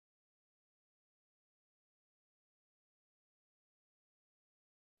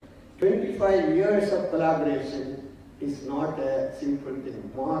25 years of collaboration is not a simple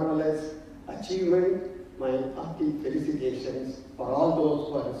thing. Marvelous achievement. My hearty felicitations for all those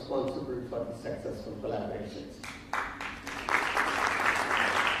who are responsible for the successful collaborations.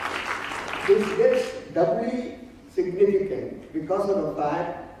 This gets doubly significant because of the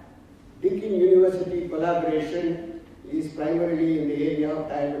fact Deakin University collaboration is primarily in the area of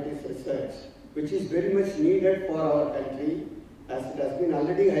diabetes research, which is very much needed for our country. As it has been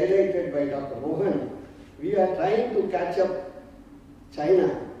already highlighted by Dr. Mohan, we are trying to catch up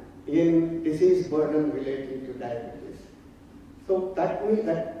China in disease burden relating to diabetes. So that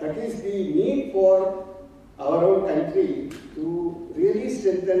is the need for our own country to really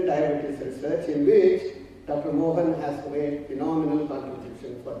strengthen diabetes research, in which Dr. Mohan has made phenomenal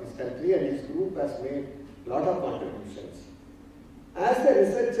contribution for this country, and his group has made a lot of contributions. As a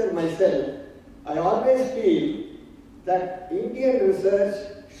researcher myself, I always feel that Indian research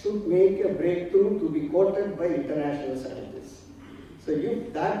should make a breakthrough to be quoted by international scientists. So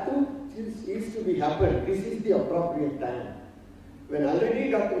if that too is to be happened, this is the appropriate time. When already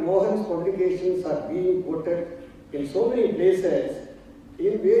Dr. Mohan's publications are being quoted in so many places,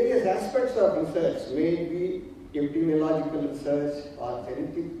 in various aspects of research, maybe epidemiological research or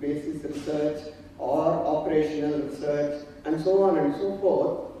genetic basis research or operational research and so on and so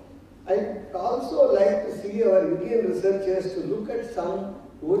forth, I also like to see our Indian researchers to look at some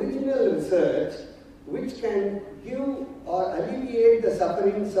original research which can give or alleviate the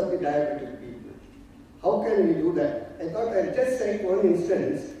sufferings of the diabetic people. How can we do that? I thought I'd just cite one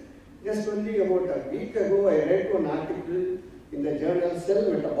instance. Just only about a week ago, I read one article in the journal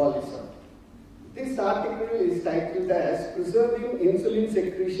Cell Metabolism. This article is titled as Preserving Insulin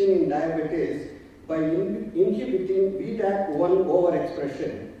Secretion in Diabetes by Inhibiting BDAC1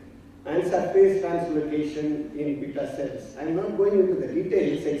 Overexpression and Surface Translocation in Beta Cells. I am not going into the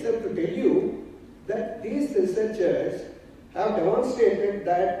details except to tell you that these researchers have demonstrated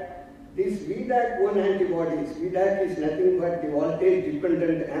that these BDAC1 antibodies, BDAC is nothing but the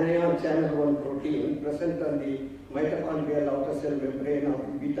voltage-dependent anion channel 1 protein present on the mitochondrial outer cell membrane of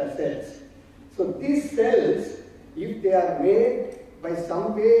the beta cells. So these cells, if they are made by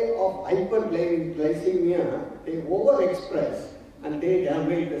some way of hyperglycemia, they overexpress and they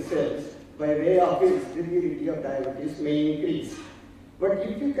damage the cells by way of its severity of diabetes may increase. But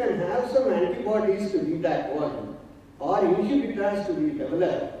if you can have some antibodies to BDAC1 or inhibitors to be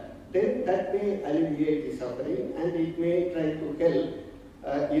developed, then that may alleviate the suffering and it may try to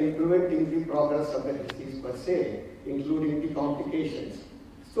help in preventing the progress of the disease per se, including the complications.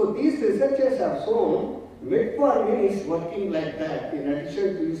 So these researchers have shown metformin is working like that in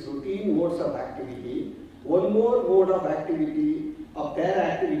addition to its routine modes of activity. One more mode of activity of their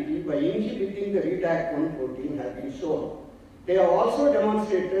activity by inhibiting the BDAC1 protein has been shown. They have also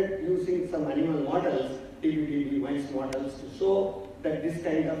demonstrated using some animal models, TBD mice models, to show that this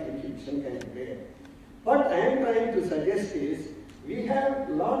kind of inhibition can be there. What I am trying to suggest is we have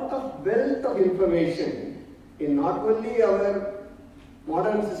a lot of wealth of information in not only our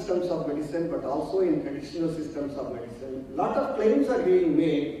modern systems of medicine but also in traditional systems of medicine. A lot of claims are being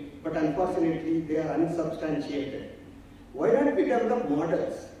made, but unfortunately they are unsubstantiated. Why not we develop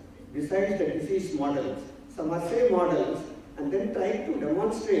models besides the disease models, some assay models, and then try to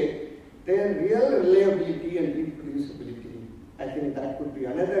demonstrate their real reliability and reproducibility? I think that could be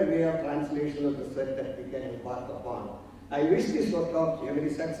another way of translational research that we can embark upon. I wish this workshop every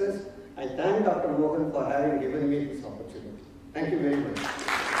success. I thank Dr. Mohan for having given me this opportunity. Thank you very much.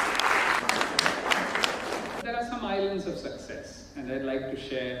 There are some islands of success, and I'd like to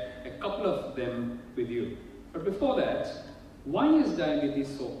share a couple of them with you. But before that, why is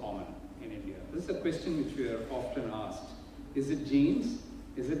diabetes so common in India? This is a question which we are often asked. Is it genes?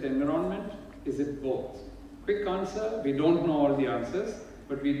 Is it environment? Is it both? Quick answer, we don't know all the answers,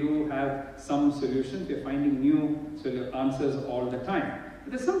 but we do have some solutions. We're finding new answers all the time.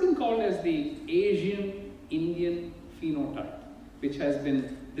 But there's something called as the Asian Indian phenotype, which has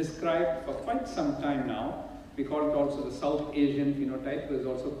been described for quite some time now. We call it also the South Asian phenotype, which is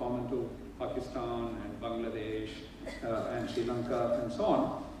also common to Pakistan and Bangladesh and Sri Lanka and so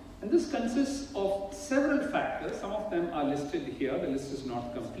on. And this consists of several factors. Some of them are listed here. The list is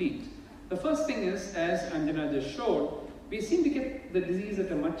not complete. The first thing is, as Anjana just showed, we seem to get the disease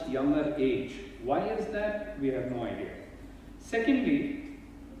at a much younger age. Why is that? We have no idea. Secondly,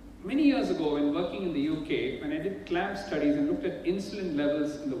 many years ago when working in the UK, when I did clamp studies and looked at insulin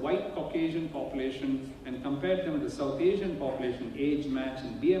levels in the white Caucasian population and compared them with the South Asian population, age matched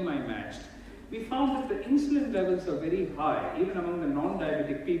and BMI matched, we found that the insulin levels are very high, even among the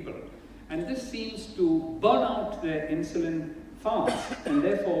non-diabetic people. And this seems to burn out their insulin fast, and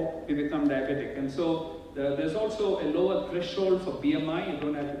therefore we become diabetic. And so there's also a lower threshold for BMI. You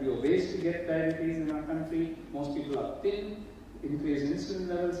don't have to be obese to get diabetes in our country. Most people are thin, increased insulin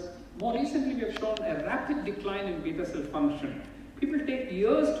levels. More recently, we have shown a rapid decline in beta cell function. People take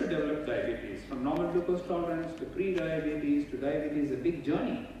years to develop diabetes, from normal glucose tolerance to pre-diabetes to diabetes, a big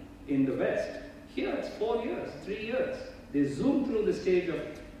journey in the West. Here it's 4 years, 3 years. They zoom through the stage of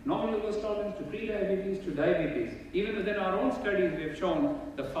normal glucose tolerance to pre-diabetes to diabetes. Even within our own studies, we have shown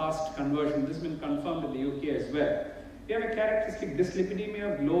the fast conversion. This has been confirmed in the UK as well. We have a characteristic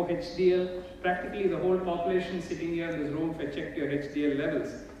dyslipidemia, low HDL. Practically the whole population sitting here in this room, if I checked your HDL levels,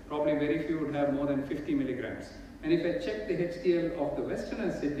 probably very few would have more than 50 milligrams. And if I check the HDL of the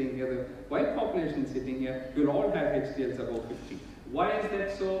Westerners sitting here, the white population sitting here, you'll all have HDLs above 50. Why is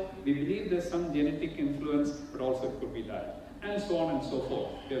that so? We believe there's some genetic influence, but also it could be diet, and so on and so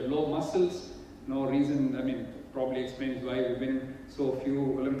forth. We have low muscles, no reason, I mean, probably explains why we win so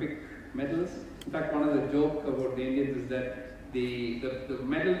few Olympic medals. In fact, one of the jokes about the Indians is that the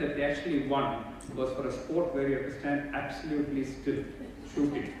medal that they actually won was for a sport where you have to stand absolutely still,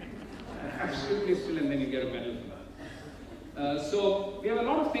 shooting. Absolutely still, and then you get a medal for that. So we have a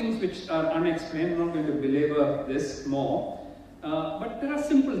lot of things which are unexplained. I'm not going to belabor this more. But there are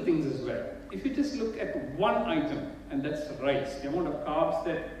simple things as well. If you just look at one item, and that's rice, the amount of carbs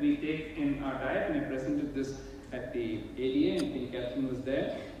that we take in our diet, and I presented this at the ADA, and I think Catherine was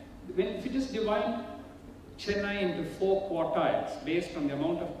there. If you just divide Chennai into 4 quartiles based on the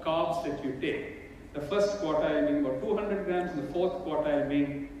amount of carbs that you take, the first quartile being about 200 grams, and the fourth quartile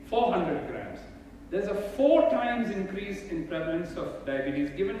being 400 grams. There's a 4 times increase in prevalence of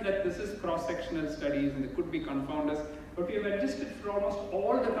diabetes, given that this is cross-sectional studies and there could be confounders, but we have adjusted for almost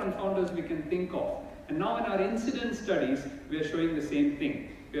all the confounders we can think of. And now in our incidence studies, we are showing the same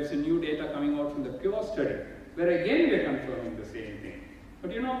thing. We have some new data coming out from the PURE study, where again we are confirming the same thing.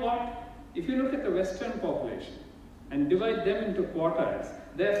 But you know what? If you look at the Western population and divide them into quartiles,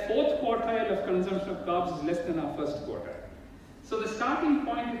 their 4th quartile of consumption of carbs is less than our 1st quartile. So the starting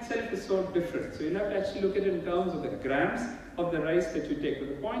point itself is so different. So you'll have to actually look at it in terms of the grams of the rice that you take. But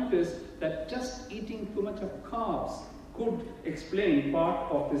the point is that just eating too much of carbs could explain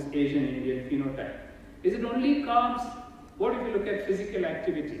part of this Asian Indian phenotype. Is it only carbs? What if you look at physical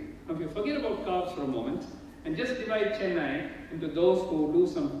activity? Now if you forget about carbs for a moment and just divide Chennai into those who do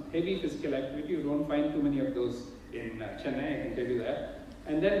some heavy physical activity, you don't find too many of those in Chennai, I can tell you that.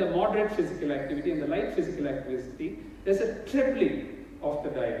 And then the moderate physical activity and the light physical activity, there's a tripling of the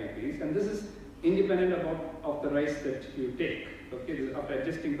diabetes, and this is independent of the rice that you take, okay, this is after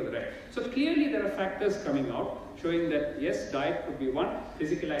adjusting for the rice. So clearly there are factors coming out showing that yes, diet could be one,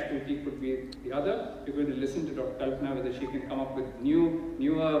 physical activity could be the other. We're going to listen to Dr. Kalpana whether she can come up with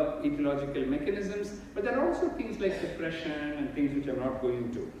newer etiological mechanisms, but there are also things like depression and things which I'm not going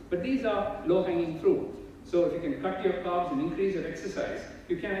into. But these are low-hanging fruit. So if you can cut your carbs and increase your exercise,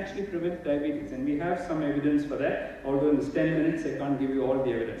 you can actually prevent diabetes. And we have some evidence for that, although in this 10 minutes I can't give you all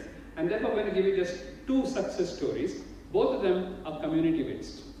the evidence. And therefore I'm going to give you just 2 success stories. Both of them are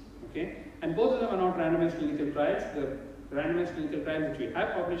community-based, okay? And both of them are not randomized clinical trials. The randomized clinical trial which we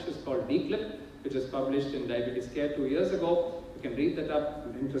have published is called DCLIP, which was published in Diabetes Care 2 years ago. You can read that up.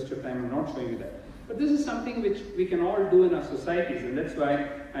 In the interest of time, I'm not showing you that. But this is something which we can all do in our societies, and that's why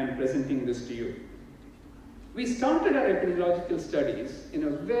I'm presenting this to you. We started our epidemiological studies in a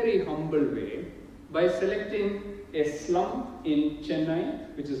very humble way by selecting a slum in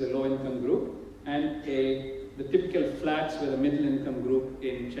Chennai, which is a low-income group, and the typical flats where the middle-income group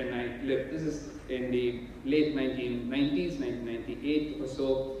in Chennai lived. This is in the late 1990s, 1998 or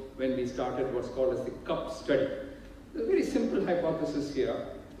so, when we started what's called as the CUP study. There's a very simple hypothesis here.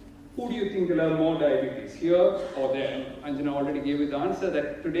 Who do you think will have more diabetes, here or there? Anjana already gave you the answer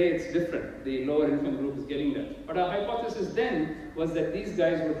that today it's different. The lower income group is getting that. But our hypothesis then was that these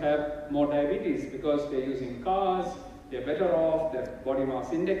guys would have more diabetes because they're using cars, they're better off, their body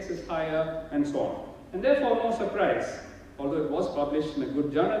mass index is higher, and so on. And therefore, no surprise, although it was published in a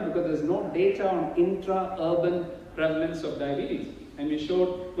good journal, because there's no data on intra-urban prevalence of diabetes. And we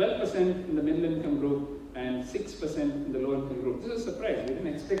showed 12% in the middle income group and 6% in the low-income group. This is a surprise. We didn't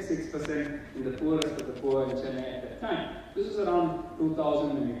expect 6% in the poorest of the poor in Chennai at that time. This was around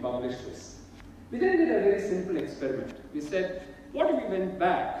 2000 when we published this. We then did a very simple experiment. We said, what if we went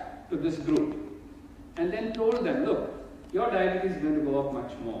back to this group and then told them, look, your diabetes is going to go up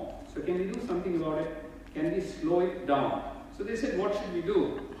much more. So can we do something about it? Can we slow it down? So they said, what should we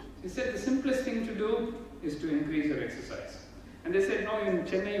do? We said, the simplest thing to do is to increase your exercise. And they said, no, in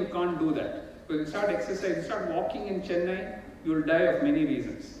Chennai you can't do that. When you start exercise, you start walking in Chennai, you will die of many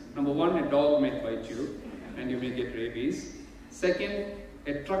reasons. Number one, a dog may bite you and you may get rabies. Second,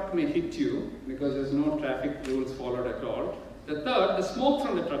 a truck may hit you because there's no traffic rules followed at all. The third, the smoke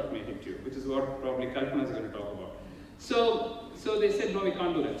from the truck may hit you, which is what probably Kalpana is going to talk about. So they said, no, we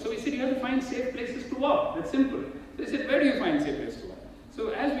can't do that. So we said, you have to find safe places to walk. That's simple. So they said, where do you find safe places to walk? So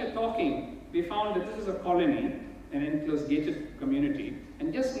as we were talking, we found that this is a colony, an enclosed gated community,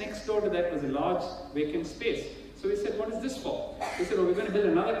 and just next door to that was a large vacant space. So we said, what is this for? They said, oh, we're going to build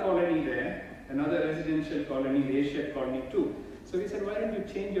another colony there, another residential colony, the A-shaped colony too. So we said, why don't you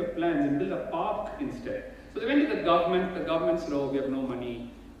change your plans and build a park instead? So they went to the government said, oh, we have no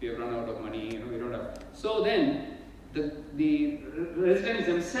money, we have run out of money, we don't have. So then, the residents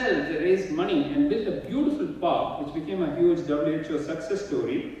themselves, they raised money and built a beautiful park, which became a huge WHO success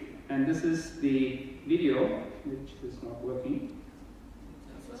story. And this is the video, which is not working.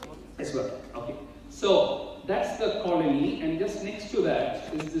 It's working, okay. So that's the colony, and just next to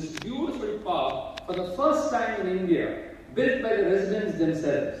that is this beautiful park, for the first time in India, built by the residents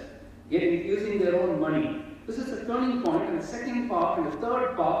themselves, using their own money. This is a turning point, and the second park and the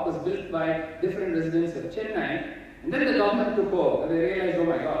third park was built by different residents of Chennai. And then the government took over, and they realized, oh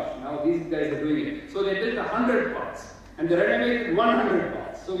my gosh, now these guys are doing it. So they built 100 parks, and they renovated 100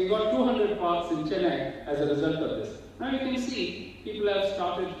 parks. So we got 200 parks in Chennai as a result of this. Now you can see, people have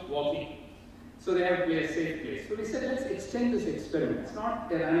started walking. So they have a safe place. So we said, let's extend this experiment. It's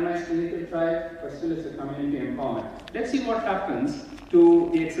not a randomized clinical trial, but still it's a community empowerment. Let's see what happens to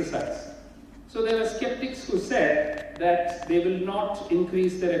the exercise. So there were skeptics who said that they will not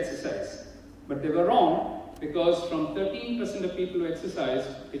increase their exercise. But they were wrong, because from 13% of people who exercised,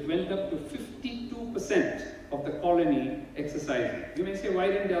 it went up to 52% of the colony exercising. You may say, why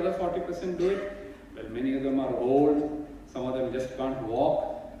didn't the other 40% do it? Well, many of them are old, some of them just can't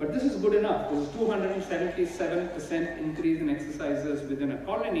walk, but this is good enough. There was 277% increase in exercises within a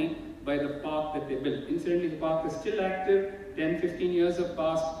colony by the park that they built. Incidentally, the park is still active, 10-15 years have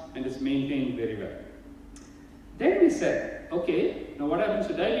passed, and it's maintained very well. Then we said, okay, now what happens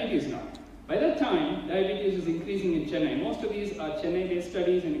to diabetes now? By that time, diabetes is increasing in Chennai. Most of these are Chennai-based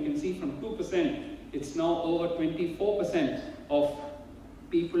studies, and you can see from 2%, it's now over 24% of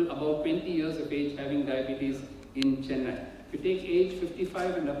people above 20 years of age having diabetes in Chennai. If you take age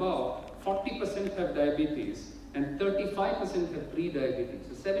 55 and above, 40% have diabetes, and 35% have pre-diabetes.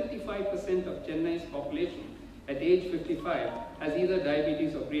 So 75% of Chennai's population at age 55 has either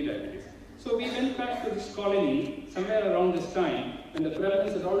diabetes or pre-diabetes. So we went back to this colony somewhere around this time, and the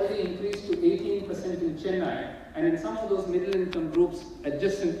prevalence had already increased to 18% in Chennai, and in some of those middle income groups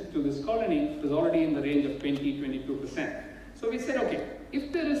adjacent to this colony, it was already in the range of 20-22%. So we said, okay,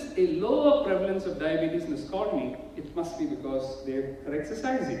 if there is a lower prevalence of diabetes in this colony, it must be because they are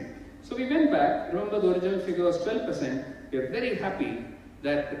exercising. So we went back, remember the original figure was 12%, we are very happy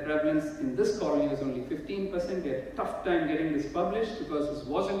that the prevalence in this colony was only 15%. We had a tough time getting this published because this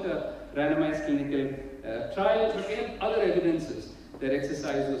wasn't a randomized clinical trial, but we had other evidences. Their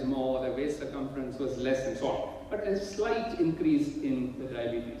exercise was more, their waist circumference was less, and so on. But a slight increase in the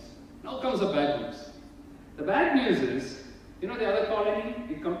diabetes. Now comes the bad news. The bad news is, the other colony,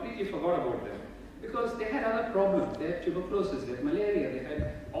 we completely forgot about them. Because they had other problems. They had tuberculosis, they had malaria, they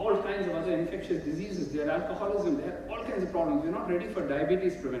had all kinds of other infectious diseases, they had alcoholism, they had all kinds of problems. We're not ready for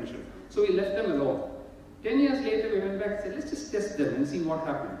diabetes prevention. So we left them alone. 10 years later, we went back and said, let's just test them and see what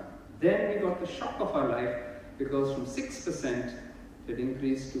happened. Then we got the shock of our life, because from 6%, it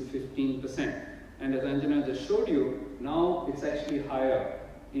increased to 15%. And as Anjana just showed you, now it's actually higher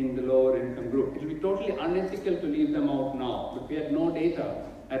in the lower income group. It will be totally unethical to leave them out now, but we had no data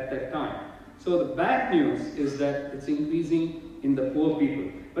at that time. So the bad news is that it's increasing in the poor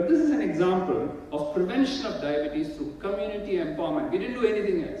people. But this is an example of prevention of diabetes through community empowerment. We didn't do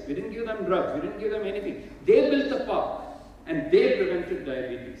anything else. We didn't give them drugs. We didn't give them anything. They built a park and they prevented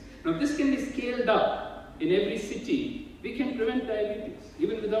diabetes. Now this can be scaled up in every city. We can prevent diabetes,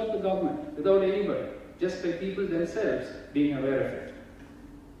 even without the government, without anybody, just by people themselves being aware of it.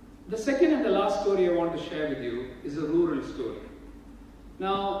 The second and the last story I want to share with you is a rural story.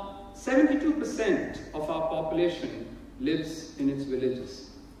 Now, 72% of our population lives in its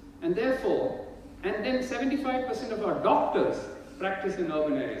villages. And therefore, and then 75% of our doctors practice in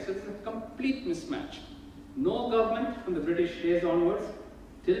urban areas. So it's a complete mismatch. No government from the British days onwards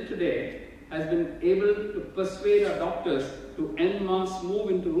till today has been able to persuade our doctors to en masse move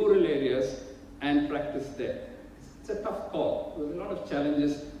into rural areas and practice there. It's a tough call. There's a lot of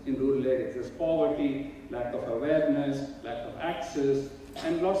challenges in rural areas. There's poverty, lack of awareness, lack of access,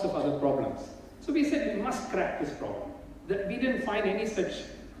 and lots of other problems. So we said we must crack this problem. That we didn't find any such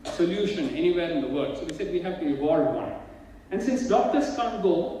solution anywhere in the world. So we said we have to evolve one. And since doctors can't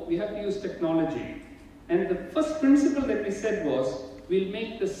go, we have to use technology. And the first principle that we said was, we'll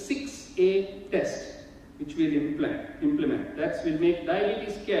make the 6A test, which we'll implement. That's, we'll make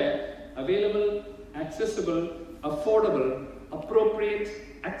diabetes care available, accessible, affordable, appropriate,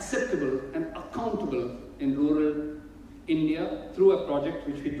 acceptable, and accountable in rural India through a project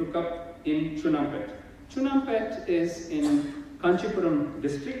which we took up in Chunampet. Chunampet is in Kanchipuram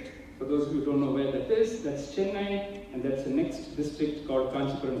district. For those who don't know where that is, that's Chennai, and that's the next district called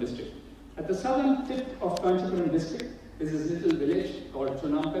Kanchipuram district. At the southern tip of Kanchipuram district is this little village called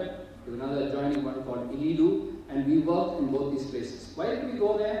Chunampet. There's another adjoining one called Ilidu, and we worked in both these places. Why did we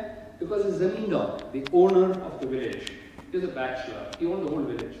go there? Because the zamindar, the owner of the village, he was a bachelor. He owned the whole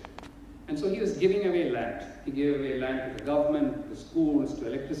village. And so he was giving away land. He gave away land to the government, to schools, to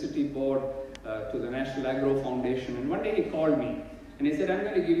electricity board, to the National Agro Foundation. And one day he called me and he said, I'm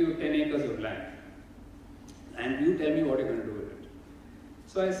going to give you 10 acres of land. And you tell me what you're going to do with it.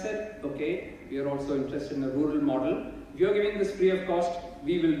 So I said, okay, we are also interested in a rural model. If you're giving this free of cost,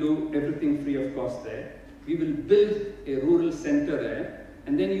 we will do everything free of cost there. We will build a rural center there.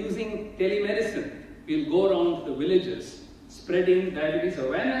 And then using telemedicine, we'll go around the villages spreading diabetes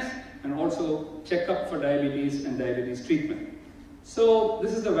awareness and also check up for diabetes and diabetes treatment. So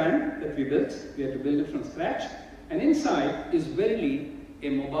this is the van that we built. We had to build it from scratch. And inside is verily a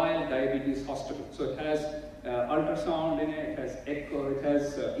mobile diabetes hospital. So it has ultrasound in it, it has echo, it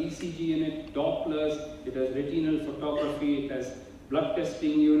has ECG in it, Dopplers, it has retinal photography, it has blood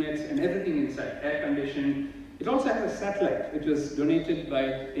testing units and everything inside, air conditioned. It also has a satellite which was donated by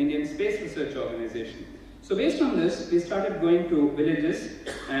the Indian Space Research Organization. So based on this, we started going to villages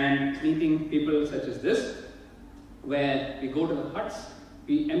and meeting people such as this, where we go to the huts,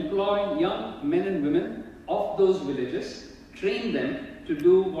 we employ young men and women of those villages, train them to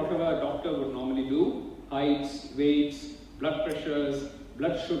do whatever a doctor would normally do, heights, weights, blood pressures,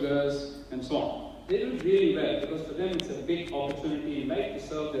 blood sugars, and so on. They do really well because for them it's a big opportunity in life to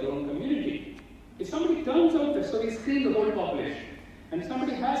serve their own community. If somebody turns out that, so we screen the whole population, and if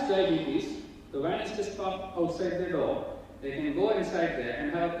somebody has diabetes, the van is just parked outside their door, they can go inside there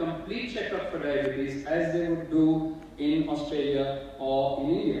and have a complete checkup for diabetes as they would do in Australia or in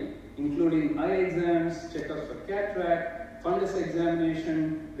India, including eye exams, checkups for cataract, fundus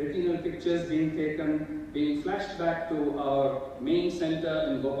examination, retinal pictures being taken, being flashed back to our main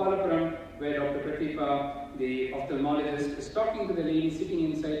center in Gopalapuram, where Dr. Pratipa, the ophthalmologist, is talking to the lady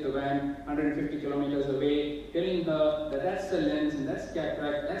sitting inside the van 150 kilometers away, telling her that that's the lens and that's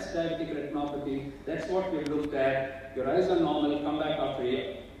cataract, that's diabetic retinopathy, that's what we've looked at, your eyes are normal, come back after a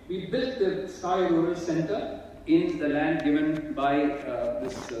year. We built the Sai Rural Center in the land given by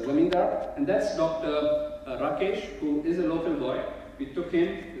this zamindar, and that's Dr. Rakesh, who is a local boy. We took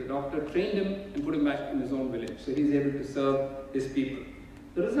him, the doctor trained him and put him back in his own village, so he's able to serve his people.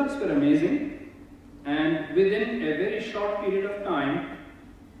 The results were amazing, and within a very short period of time,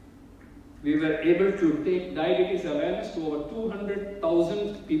 we were able to take diabetes awareness to over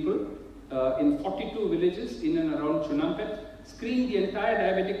 200,000 people in 42 villages in and around Chunampet, screen the entire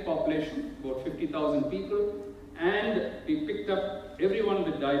diabetic population, about 50,000 people, and we picked up everyone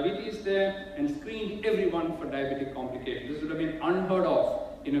with diabetes there and screened everyone for diabetic complications. This would have been unheard of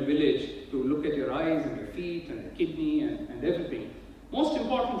in a village, to look at your eyes and your feet and the kidney and everything. Most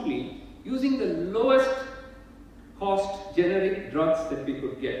importantly, using the lowest cost generic drugs that we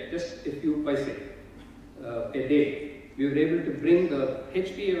could get, just a few paise a day, we were able to bring the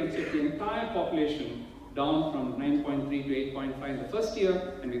HbA1c of the entire population down from 9.3 to 8.5 in the first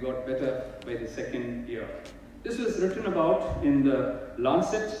year, and we got better by the second year. This was written about in the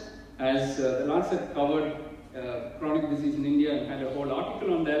Lancet, as the Lancet covered chronic disease in India and had a whole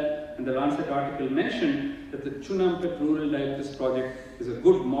article on that, and the Lancet article mentioned that the Chunampet Rural Diabetes Project is a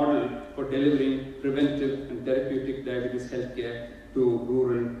good model for delivering preventive and therapeutic diabetes healthcare to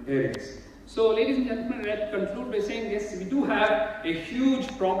rural areas. So, ladies and gentlemen, let's conclude by saying, yes, we do have a huge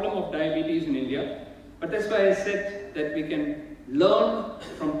problem of diabetes in India, but that's why I said that we can learn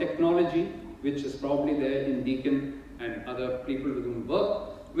from technology, which is probably there in Deakin and other people with whom we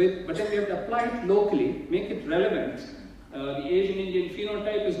work with, but then we have to apply it locally, make it relevant. The Asian Indian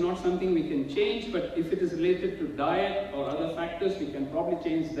phenotype is not something we can change, but if it is related to diet or other factors, we can probably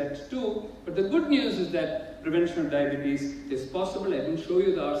change that too. But the good news is that prevention of diabetes is possible. I didn't show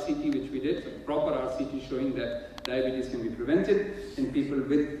you the RCT which we did, so proper RCT showing that diabetes can be prevented in people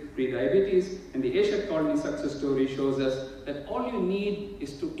with pre-diabetes. And the Asia Colony success story shows us that all you need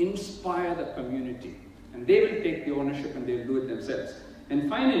is to inspire the community, and they will take the ownership and they will do it themselves. And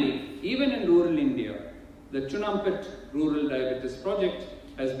finally, even in rural India, the Chunampet Rural Diabetes Project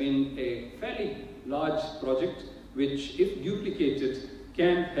has been a fairly large project which, if duplicated,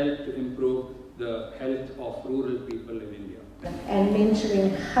 can help to improve the health of rural people in India. And mentoring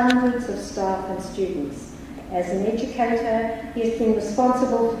hundreds of staff and students. As an educator, he has been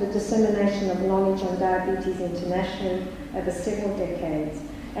responsible for the dissemination of knowledge on diabetes internationally over several decades.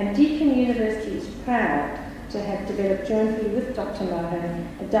 And Deakin University is proud to have developed jointly with Dr. Mohan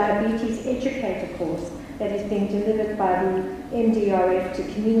a diabetes educator course that is being delivered by the MDRF to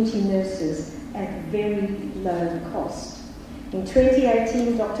community nurses at very low cost. In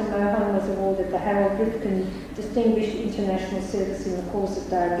 2018, Dr. Mohan was awarded the Harold Rifkin Distinguished International Service in the Course of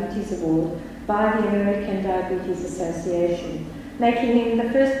Diabetes Award by the American Diabetes Association, making him the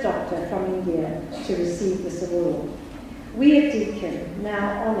first doctor from India to receive this award. We at Deakin now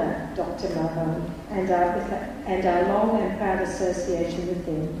honour Dr. Mohan and our long and proud association with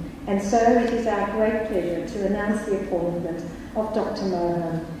him, and so it is our great pleasure to announce the appointment of Dr.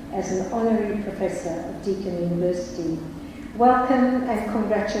 Mohan as an honorary professor of Deakin University. Welcome and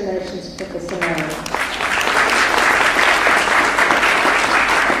congratulations, Professor Mohan.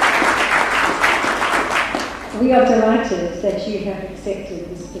 We are delighted that you have accepted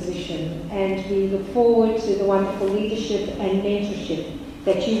this position, and we look forward to the wonderful leadership and mentorship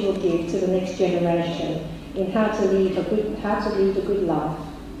that you will give to the next generation in how to lead a good life,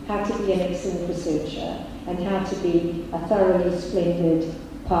 how to be an excellent researcher, and how to be a thoroughly splendid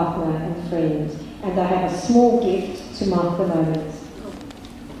partner and friend. And I have a small gift to mark the moment.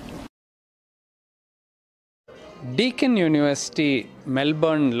 Deakin University,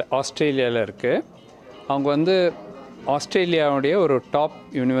 Melbourne, Australia இருக்கு. அவங்க வந்து ஆஸ்திரேலியாவுடைய ஒரு top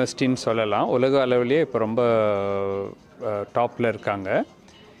யூனிவர்சிட்டின்னு சொல்லலாம். உலக அளவிலேயே இப்போ ரொம்ப டாப்பில் இருக்காங்க.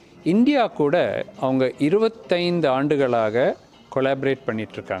 இந்தியா கூட அவங்க 25 ஆண்டுகளாக கொலாபரேட்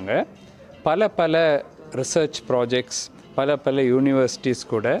பண்ணிகிட்ருக்காங்க. பல ரிசர்ச் ப்ராஜெக்ட்ஸ், பல யூனிவர்சிட்டிஸ்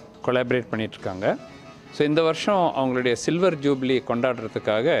கூட கொலாபரேட் பண்ணிகிட்ருக்காங்க. ஸோ இந்த வருஷம் அவங்களுடைய சில்வர் ஜூப்ளி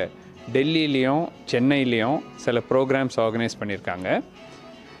கொண்டாடுறதுக்காக டெல்லியிலையும் சென்னையிலையும் சில ப்ரோக்ராம்ஸ் ஆர்கனைஸ் பண்ணியிருக்காங்க.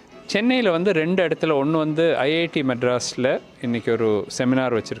 சென்னையில் வந்து 2 இடத்துல, ஒன்று வந்து ஐஐடி மெட்ராஸில் இன்றைக்கி ஒரு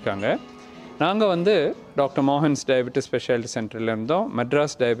செமினார் வச்சுருக்காங்க. நாங்கள் வந்து டாக்டர் மோகன்ஸ் டயபெட்டிஸ் ஸ்பெஷாலிட்டி சென்டரில் இருந்தோம்,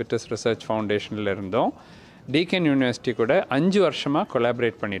 மெட்ராஸ் டயபெட்டிஸ் ரிசர்ச் ஃபவுண்டேஷனில் இருந்தோம். டீக்கன் யூனிவர்சிட்டி கூட 5 வருஷமாக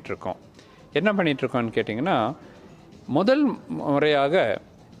கொலாபரேட் பண்ணிகிட்ருக்கோம். என்ன பண்ணிகிட்ருக்கோன்னு கேட்டிங்கன்னா, முதல் முறையாக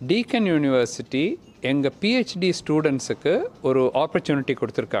டீக்கன் யூனிவர்சிட்டி எங்கள் பிஹெச்டி ஸ்டூடெண்ட்ஸுக்கு ஒரு ஆப்பர்ச்சுனிட்டி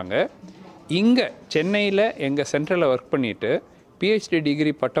கொடுத்துருக்காங்க. இங்கே சென்னையில் எங்கள் சென்டரில் ஒர்க் பண்ணிவிட்டு பிஹெச்டி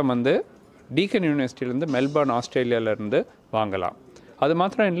டிகிரி பட்டம் வந்து டீக்கன் யூனிவர்சிட்டியிலேருந்து மெல்பர்ன் ஆஸ்திரேலியாவிலேருந்து வாங்கலாம். அது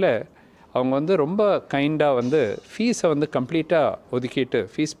மாத்திரம் இல்லை, அவங்க வந்து ரொம்ப கைண்டாக வந்து ஃபீஸை வந்து கம்ப்ளீட்டாக ஒதுக்கிட்டு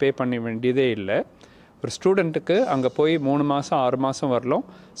ஃபீஸ் பே பண்ண வேண்டியதே இல்லை. ஒரு ஸ்டூடெண்ட்டுக்கு அங்கே போய் 3 மாதம் 6 மாதம் வரலும்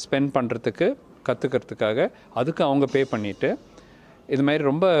ஸ்பெண்ட் பண்ணுறதுக்கு, கற்றுக்கிறதுக்காக அதுக்கு அவங்க பே பண்ணிவிட்டு, இது மாதிரி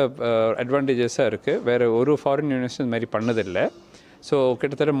ரொம்ப அட்வான்டேஜஸாக இருக்குது. வேறு ஒரு ஃபாரின் யூனிவர்சிட்டி இது மாதிரி பண்ணதில்லை. ஸோ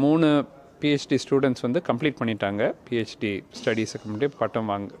கிட்டத்தட்ட 3 பிஹெச்டி ஸ்டூடெண்ட்ஸ் வந்து கம்ப்ளீட் பண்ணிட்டாங்க. பிஹெச்டி ஸ்டடீஸை கம்ப்ளீட் பட்டம்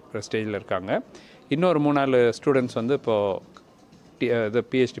வாங்குகிற ஸ்டேஜில் இருக்காங்க. இன்னொரு 3-4 ஸ்டூடெண்ட்ஸ் வந்து இப்போது இது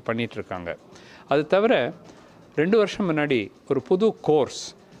பிஹெச்டி பண்ணிகிட்ருக்காங்க. அது தவிர 2 வருஷம் முன்னாடி ஒரு புது கோர்ஸ்,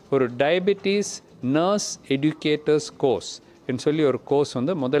 ஒரு டயபெட்டிஸ் நர்ஸ் எஜுகேட்டர்ஸ் கோர்ஸ் என்று சொல்லி ஒரு கோர்ஸ்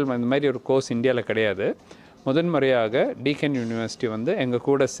வந்து இந்த மாதிரி ஒரு கோர்ஸ் இந்தியாவில் கிடையாது. முதன்முறையாக டீக்கன் யூனிவர்சிட்டி வந்து எங்கள்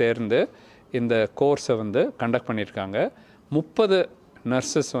கூட சேர்ந்து இந்த கோர்ஸை வந்து கண்டக்ட் பண்ணியிருக்காங்க. 30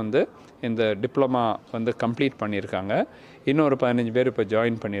 நர்சஸ் வந்து இந்த டிப்ளமா வந்து கம்ப்ளீட் பண்ணியிருக்காங்க. இன்னொரு 15 பேர் இப்போ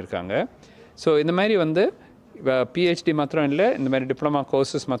ஜாயின் பண்ணியிருக்காங்க. ஸோ இந்த மாதிரி வந்து பிஹெச்டி மாத்திரம் இல்லை, இந்த மாதிரி டிப்ளமா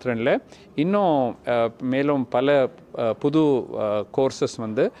கோர்சஸ் மாத்திரம் இல்லை, இன்னும் மேலும் பல புது கோர்சஸ்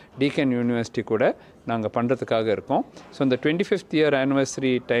வந்து டீக்கன் யூனிவர்சிட்டி கூட நாங்கள் பண்ணுறதுக்காக இருக்கோம். ஸோ இந்த 25th இயர்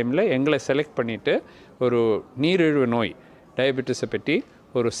ஆனிவர்சரி டைமில் எங்களை செலக்ட் பண்ணிவிட்டு ஒரு நீரிழிவு நோய் டயபெட்டிஸை பற்றி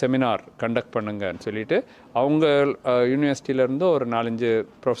ஒரு செமினார் கண்டக்ட் பண்ணுங்கன்னு சொல்லிட்டு அவங்க யூனிவர்சிட்டியிலேருந்து ஒரு 4-5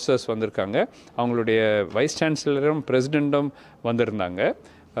 ப்ரொஃபஸர்ஸ் வந்திருக்காங்க. அவங்களுடைய வைஸ்-சான்சலரும் பிரசிடெண்ட்டும் வந்திருந்தாங்க,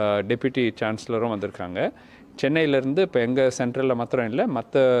 டெப்யூட்டி சான்சலரும் வந்திருக்காங்க. சென்னையிலேருந்து இப்போ எங்கள் சென்ட்ரலில் மாத்திரம் இல்லை,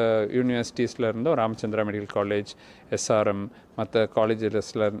 மற்ற யூனிவர்சிட்டிஸ்லேருந்தும் ராமச்சந்திரா மெடிக்கல் காலேஜ், SRM, மற்ற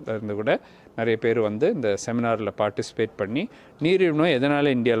காலேஜஸ்லேருந்து கூட நிறைய பேர் வந்து இந்த செமினாரில் பார்ட்டிசிபேட் பண்ணி நீரிழிவு நோய்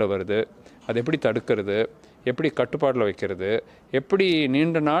எதனால் இந்தியாவில் வருது, அது எப்படி தடுக்கிறது, எப்படி கட்டுப்பாட்டில் வைக்கிறது, எப்படி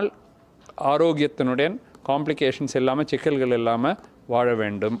நீண்ட நாள் ஆரோக்கியத்தினுடன் காம்ப்ளிகேஷன்ஸ் இல்லாமல், சிக்கல்கள் இல்லாமல் வாழ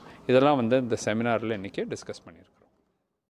வேண்டும், இதெல்லாம் வந்து இந்த செமினாரில் இன்றைக்கி டிஸ்கஸ் பண்ணியிருக்கோம்.